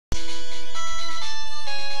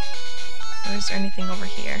Or is there anything over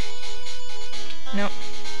here? Nope.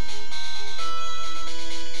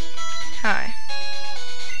 Hi.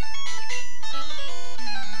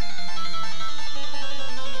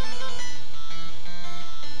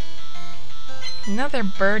 Another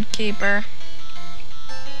bird keeper.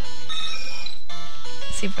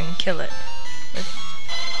 Let's see if we can kill it with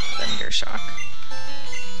thunder shock.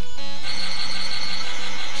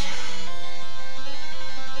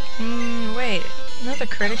 Wait, another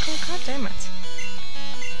critical? God damn it.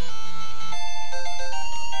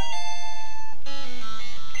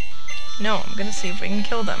 No, I'm gonna see if we can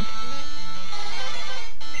kill them.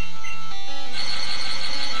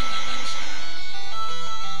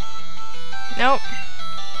 Nope.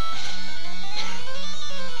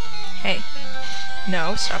 Hey.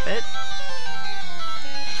 No, stop it.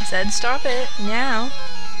 I said stop it, now.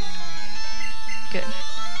 Good.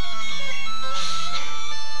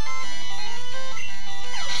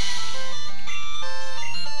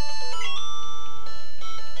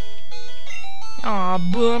 Aw,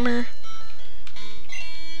 bummer.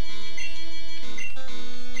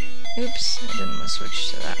 Oops, I didn't want to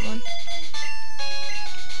switch to that one.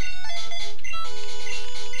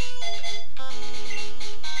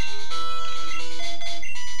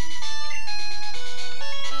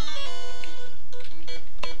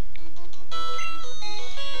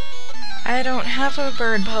 I don't have a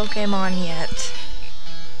bird Pokemon yet.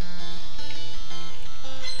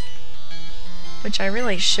 Which I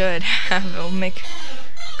really should have. It'll make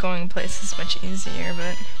going places much easier,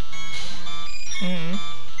 but...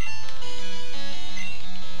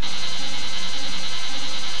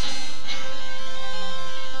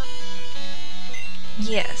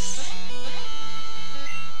 Yes.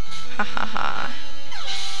 Ha ha ha.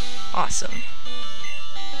 Awesome.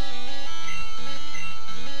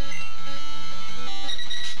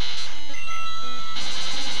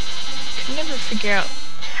 Could never figure out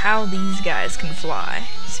how these guys can fly.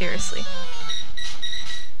 Seriously.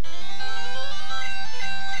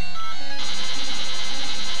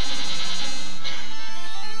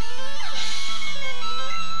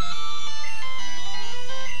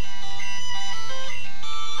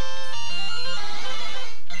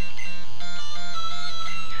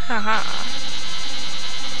 Haha.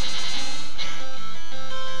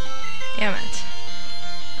 Damn it.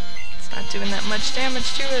 It's not doing that much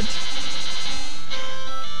damage to it.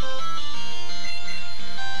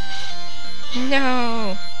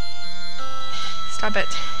 No! Stop it.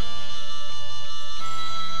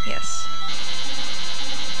 Yes.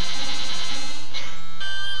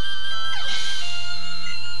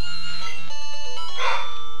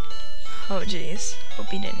 Oh jeez. Hope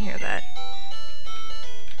he didn't hear that.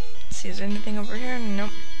 Let's see, is there anything over here?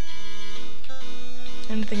 Nope.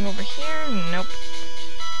 Anything over here? Nope.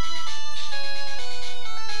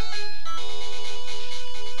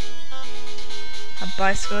 A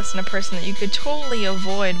bicyclist and a person that you could totally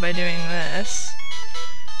avoid by doing this.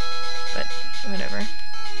 But, whatever.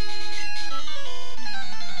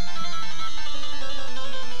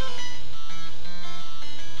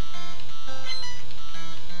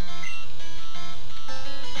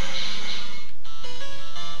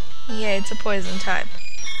 Yay, it's a poison type.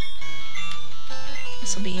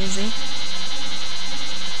 This'll be easy.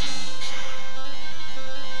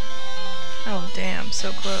 Oh damn,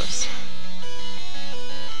 so close.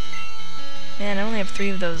 Man, I only have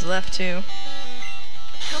 3 of those left too.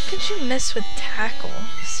 How could you miss with tackle?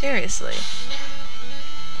 Seriously.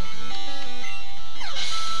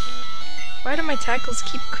 Why do my tackles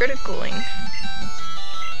keep criticaling?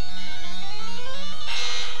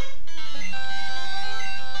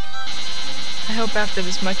 I hope after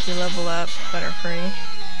this mucky level up, Butterfree.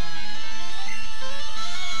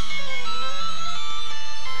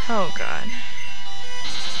 Oh god.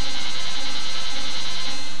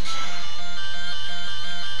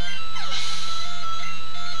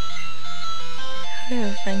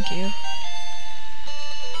 Oh, thank you.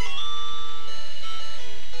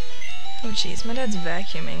 Oh jeez, my dad's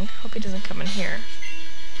vacuuming. Hope he doesn't come in here.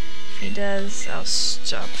 If he does, I'll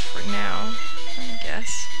stop for now, I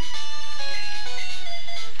guess.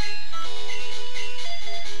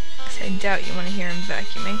 I doubt you want to hear him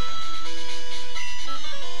vacuuming.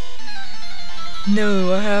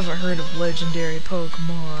 No, I haven't heard of legendary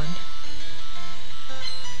Pokémon.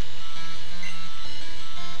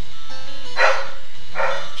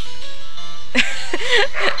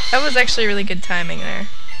 That was actually really good timing there.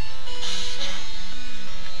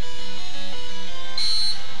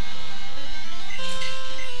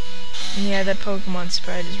 Yeah, that Pokemon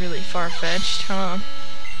sprite is really far-fetched, huh?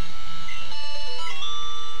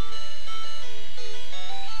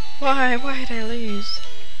 Why? Why did I lose?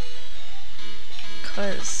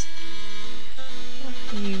 because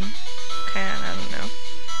you can, I don't know.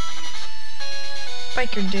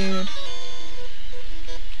 Biker dude.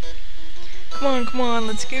 Come on,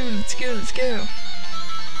 let's go, let's go, let's go.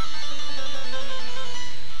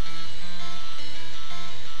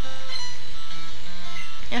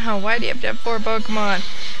 Yeah, why do you have to have 4 Pokemon?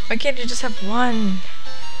 Why can't you just have 1?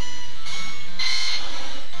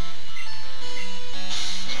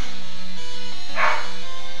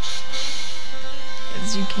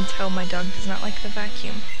 As you can tell, my dog does not like the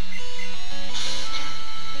vacuum.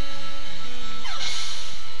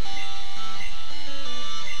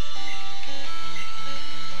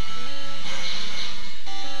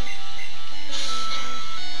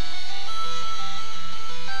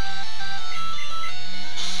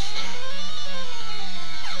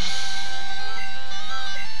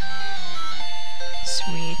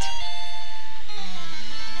 Sweet.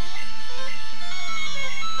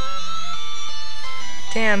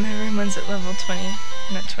 Damn, everyone's at level 20.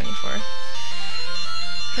 Not 24.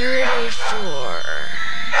 34.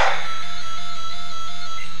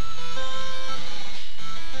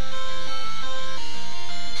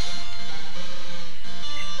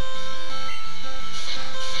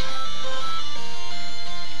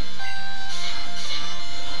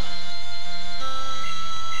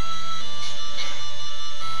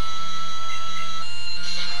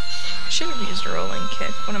 Should have used a rolling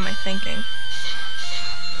kick. What am I thinking?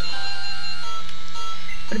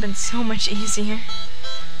 Would have been so much easier.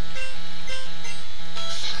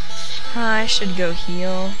 I should go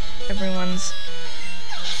heal. Everyone's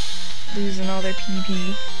losing all their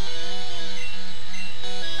PP.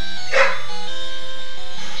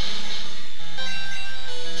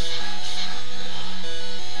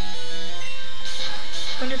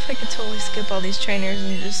 Wonder if I could totally skip all these trainers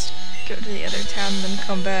and just go to the other town and then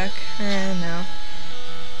come back. No.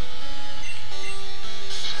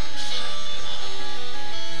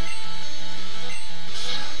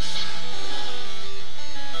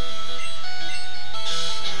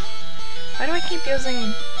 Why do I keep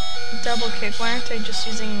using double kick? Why aren't I just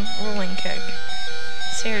using rolling kick?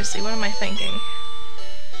 Seriously, what am I thinking?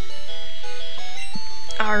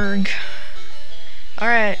 Arg.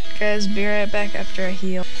 Alright, guys, be right back after I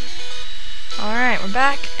heal. Alright, we're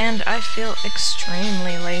back, and I feel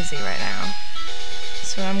extremely lazy right now.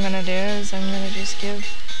 So what I'm gonna do is I'm gonna just give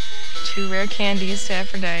 2 rare candies to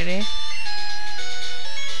Aphrodite.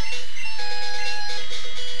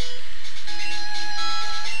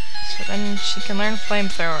 So then she can learn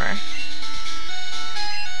Flamethrower.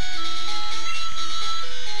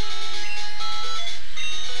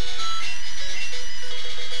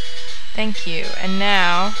 Thank you, and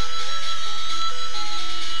now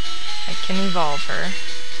I can evolve her.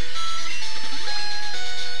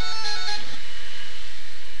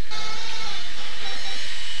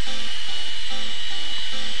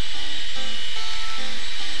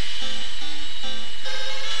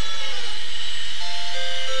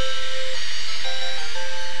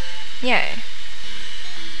 Yay.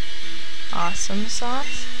 Awesome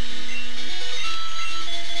sauce.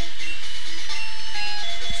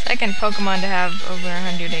 Second Pokemon to have over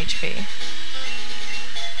 100 HP.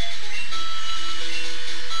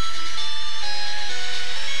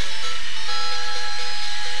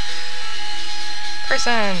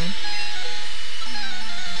 Person!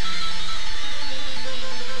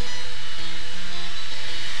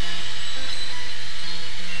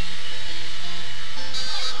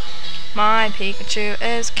 My Pikachu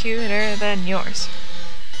is cuter than yours.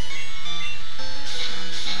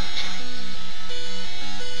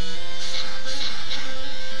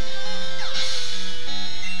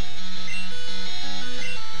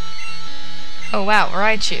 Oh wow,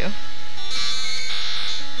 Raichu.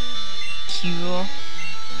 Cool.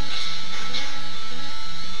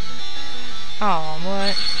 Oh,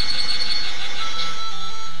 what?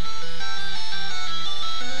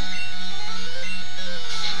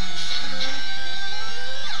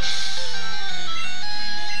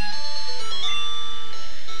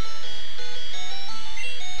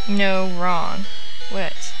 No, wrong.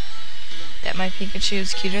 What? That my Pikachu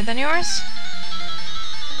is cuter than yours?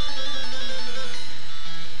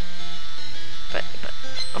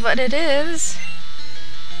 But it is.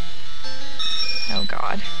 Oh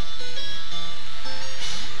god.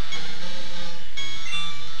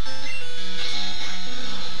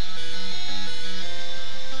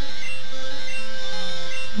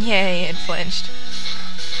 Yay, it flinched.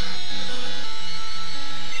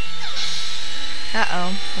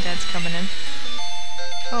 Uh-oh, my dad's coming in.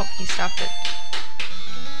 Oh, he stopped it.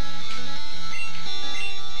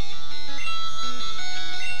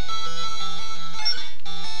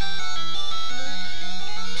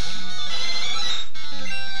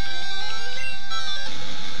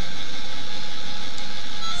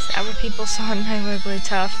 people saw my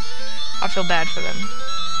Wigglytuff. I feel bad for them.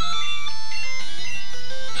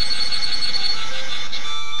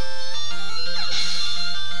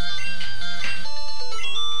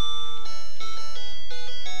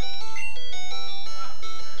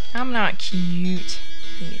 I'm not cute.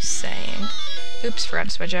 What are you saying? Oops, forgot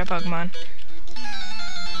to switch out Pokemon.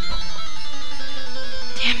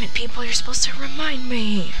 Damn it, people, you're supposed to remind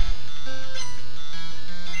me.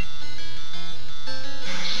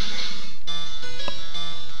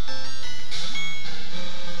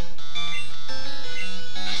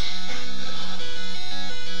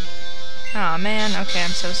 Aw, man. Okay,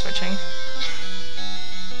 I'm so switching.